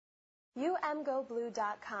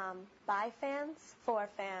UMGoBlue.com. By fans, for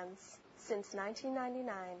fans. Since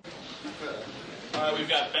 1999. All right, we've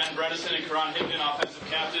got Ben Bredesen and Karan Higdon, offensive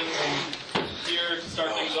captains, here to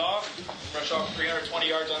start things off. Fresh off 320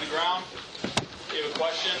 yards on the ground. If you have a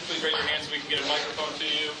question, please raise your hand so we can get a microphone to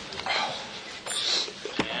you.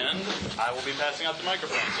 And I will be passing out the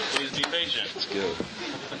microphone, so please be patient. That's good.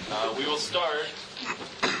 We will start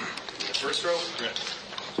the first row with Chris.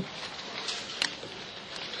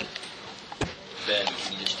 Ben,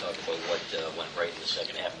 can you just talk about what went right in the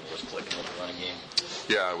second half and was clicking with the running game?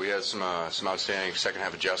 Yeah, we had some outstanding second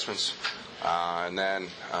half adjustments, and then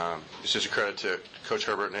it's just a credit to Coach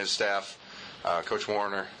Herbert and his staff, Coach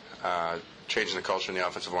Warner, changing the culture in the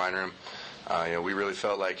offensive line room. We really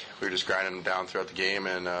felt like we were just grinding them down throughout the game,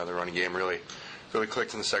 and the running game really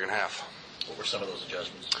clicked in the second half. What were some of those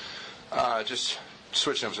adjustments? Just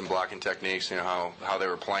switching up some blocking techniques, how they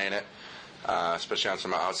were playing it, especially on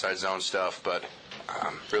some outside zone stuff, but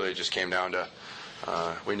really it just came down to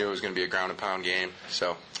we knew it was going to be a ground and pound game,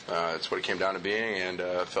 so that's what it came down to being, and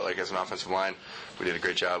felt like as an offensive line we did a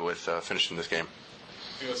great job with finishing this game.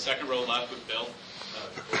 We have a second row left with Bill.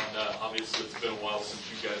 Obviously it's been a while since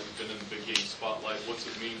you guys have been in the big game spotlight. What's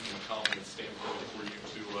it mean from a confidence standpoint for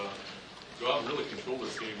you to go out and really control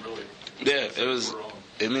this game, really? Yeah,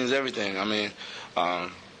 it means everything. I mean,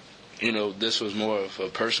 this was more of a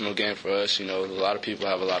personal game for us. A lot of people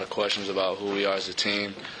have a lot of questions about who we are as a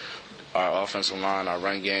team, our offensive line, our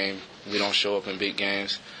run game. We don't show up in big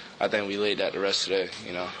games. I think we laid that to rest today.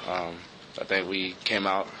 I think we came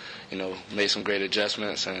out, made some great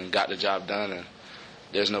adjustments and got the job done. And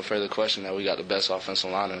there's no further question that we got the best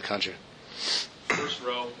offensive line in the country. First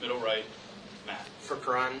row, middle right, Matt. For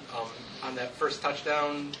Karan, on that first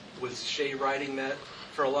touchdown, was Shea riding that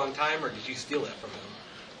for a long time, or did you steal that from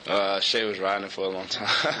him? Shea was riding it for a long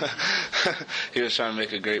time. He was trying to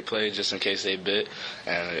make a great play just in case they bit,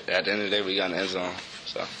 and at the end of the day, we got in the end zone.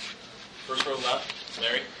 So. First row left,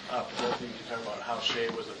 Larry. Both of you talk about how Shea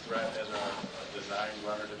was a threat as a design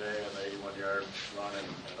runner today, and the 81-yard run and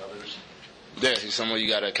others. Yeah, he's someone you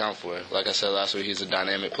got to account for. Like I said last week, he's a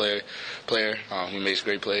dynamic player. He makes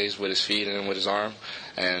great plays with his feet and with his arm,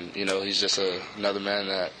 and he's just another man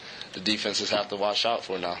that the defenses have to watch out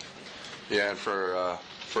for now. Yeah, and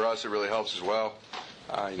for us, it really helps as well.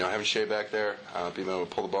 Having Shea back there, being able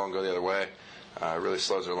to pull the ball and go the other way, really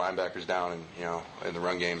slows their linebackers down, and in the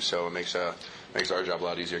run game. So it makes our job a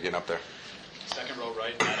lot easier getting up there. Second row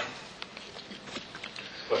right, Adam.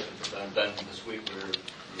 Question for Ben. This week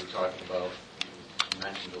we were talking about, you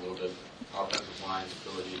mentioned a little bit, offensive line's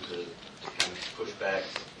ability to kind of push back,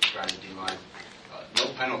 trying to D-line. No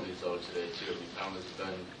penalties, though, today, too. Penalties have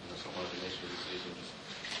been somewhat of an issue this season.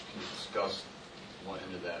 Can you discuss what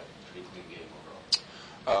ended that pretty clean game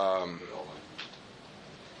overall?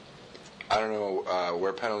 I don't know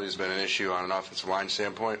where penalties have been an issue on an offensive line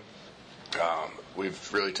standpoint.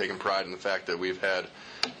 We've really taken pride in the fact that we've had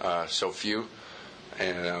so few,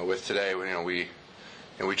 and with today, we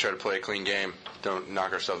try to play a clean game. Don't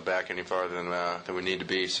knock ourselves back any farther than we need to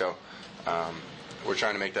be. So we're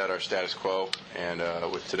trying to make that our status quo. And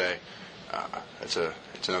with today, it's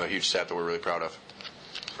another huge stat that we're really proud of.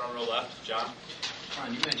 Front row left, John.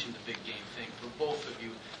 Ron, you mentioned the big game thing. For both of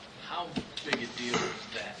you, how big a deal is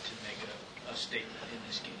that to make a statement in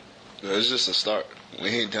this game? It's just a start. We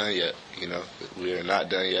ain't done yet. We are not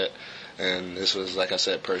done yet. And this was, like I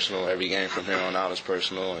said, personal. Every game from here on out is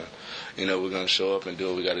personal. And, we're going to show up and do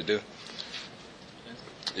what we got to do.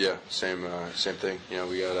 Yeah, same thing.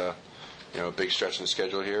 We got a big stretch in the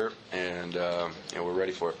schedule here, and we're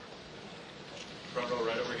ready for it. Front row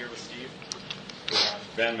right over here with Steve.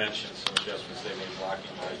 Ben mentioned some adjustments they made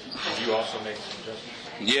blocking. Did you also make some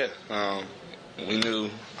adjustments? Yeah. We knew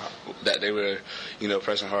that they were,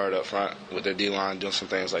 pressing hard up front with their D-line, doing some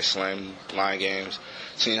things like slam line games,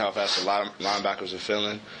 seeing how fast the linebackers are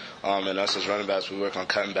feeling. And us as running backs, we work on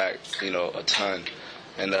cutting back, a ton.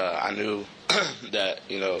 And I knew that,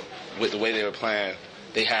 with the way they were playing,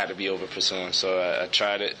 they had to be over pursuing. So I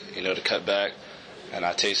tried it, to cut back, and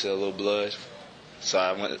I tasted a little blood. So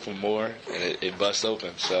I went for more, and it bust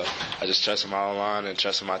open. So I just trusted my own line and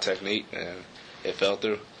trusted my technique, and it fell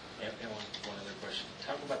through. And one other question.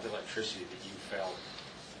 Talk about the electricity that you felt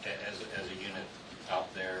as a unit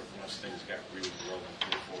out there once things got really rolling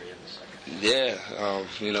through for you in the second.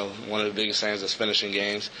 Yeah, one of the biggest things is finishing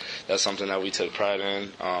games. That's something that we took pride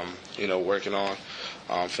in, working on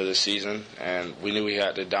for this season. And we knew we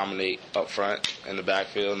had to dominate up front in the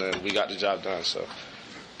backfield, and we got the job done. So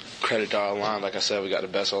credit to our line. Like I said, we got the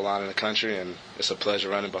best O-line in the country, and it's a pleasure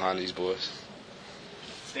running behind these boys.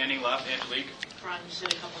 Standing left, Angelique. Ron, you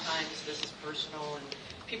said a couple times this is personal, and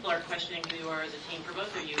people are questioning who you are as a team. For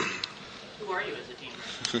both of you, who are you as a team?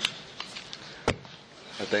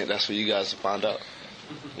 I think that's for you guys to find out.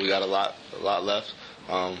 We got a lot left.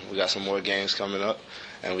 We got some more games coming up,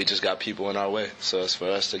 and we just got people in our way. So it's for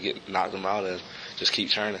us to knock them out and just keep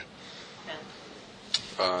churning.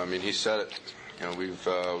 I mean, he said it. You know, we've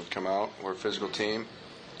come out. We're a physical team.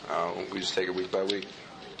 We just take it week by week.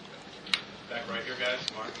 Back right here, guys.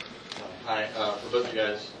 Mark. Hi, for both of you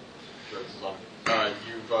guys.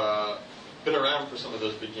 You've been around for some of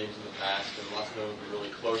those big games in the past, and lots of them have been really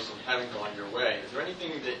close and haven't gone your way. Is there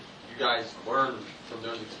anything that you guys learned from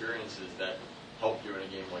those experiences that helped you in a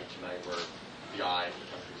game like tonight, where the eye of the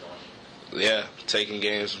country's on you? Yeah, taking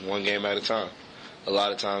games one game at a time. A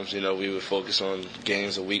lot of times, we would focus on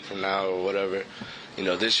games a week from now or whatever.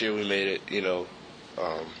 This year we made it,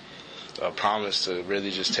 a promise to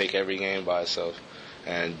really just take every game by itself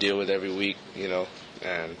and deal with every week,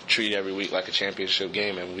 and treat every week like a championship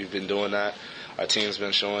game. And we've been doing that. Our team's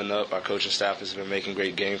been showing up. Our coaching staff has been making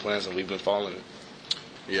great game plans, and we've been following it.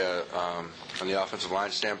 Yeah, on the offensive line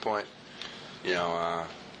standpoint,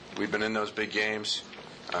 we've been in those big games.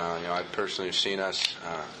 I personally have seen us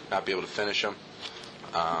not be able to finish them.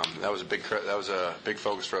 That was a big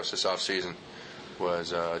focus for us this offseason,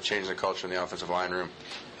 was changing the culture in the offensive line room,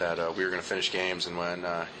 that we were going to finish games, and when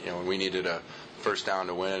we needed a first down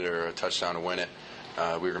to win it or a touchdown to win it, we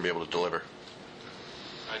were going to be able to deliver.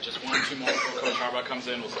 All right, just 1 or 2 more before Coach Harbaugh comes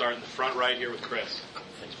in. We'll start in the front right here with Chris.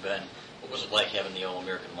 Thanks, Ben. What was it like having the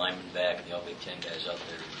All-American linemen back and the All-Big Ten guys out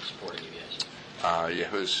there supporting you guys? Yeah,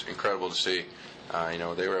 it was incredible to see.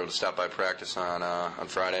 They were able to stop by practice on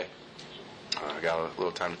Friday. I got a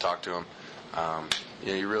little time to talk to them.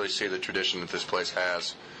 You really see the tradition that this place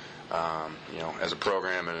has, as a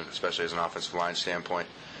program and especially as an offensive line standpoint.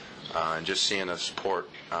 And just seeing the support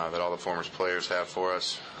that all the former players have for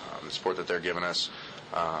us, the support that they're giving us,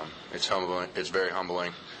 it's humbling. It's very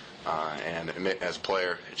humbling. And as a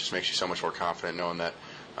player, it just makes you so much more confident knowing that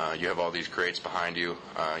you have all these greats behind you,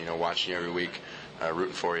 watching you every week,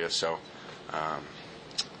 rooting for you. So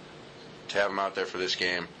to have them out there for this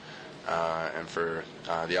game and for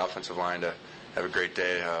the offensive line to have a great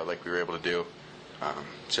day like we were able to do,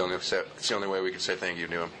 it's the only way we can say thank you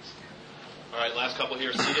to them. All right, last couple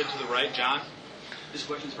here. Seated to the right, John. This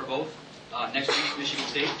question's for both. Next week, Michigan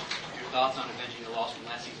State. Your thoughts on avenging the loss from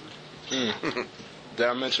last season? Did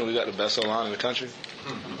I mention we got the best O-line in the country?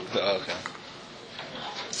 Okay.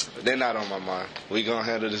 They're not on my mind. We're going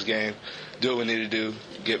to handle this game, do what we need to do,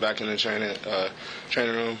 get back in the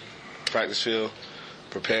training room, practice field,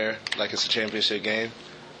 prepare like it's a championship game,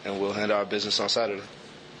 and we'll handle our business on Saturday.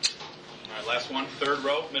 All right, last one. Third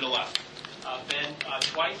row, middle left. Ben,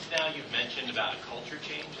 twice now you've mentioned about a culture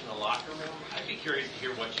change in the locker room. I'd be curious to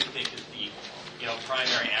hear what you think is the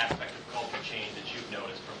primary aspect of culture change that you've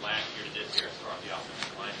noticed from last year to this year as far as the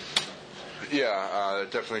offensive line is concerned. Yeah,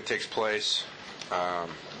 it definitely takes place. I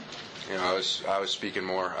was speaking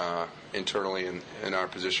more internally in our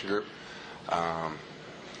position group.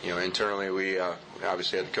 Internally we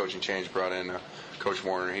obviously had the coaching change, brought in Coach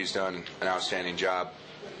Warner. He's done an outstanding job.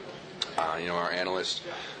 Our analyst,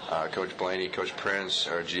 Coach Blaney, Coach Prince,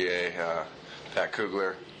 our GA, Pat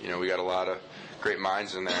Kugler. We got a lot of great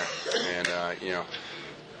minds in there. And,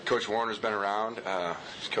 Coach Warner's been around.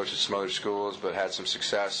 He's coached at some other schools, but had some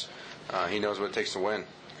success. He knows what it takes to win.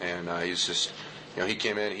 And he's just, he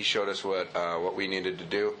came in, he showed us what we needed to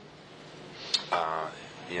do.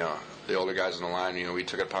 The older guys on the line, we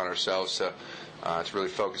took it upon ourselves to really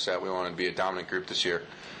focus that. We wanted to be a dominant group this year,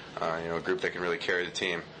 a group that can really carry the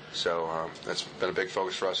team. So that's been a big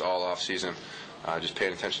focus for us all off season, just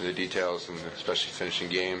paying attention to the details and especially finishing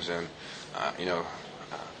games and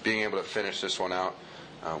being able to finish this one out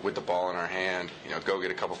with the ball in our hand. Go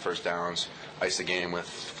get a couple first downs, ice the game with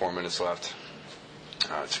 4 minutes left.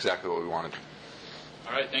 It's exactly what we wanted.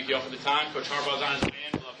 All right, thank you all for the time. Coach Harbaugh's on his way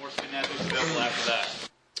in. We'll have more Student Athletes available after that.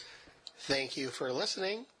 Thank you for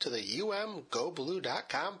listening to the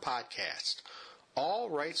UMGoBlue.com podcast. All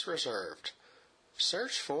rights reserved.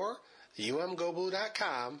 Search for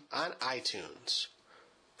UMGoBlue.com on iTunes.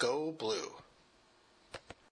 Go Blue.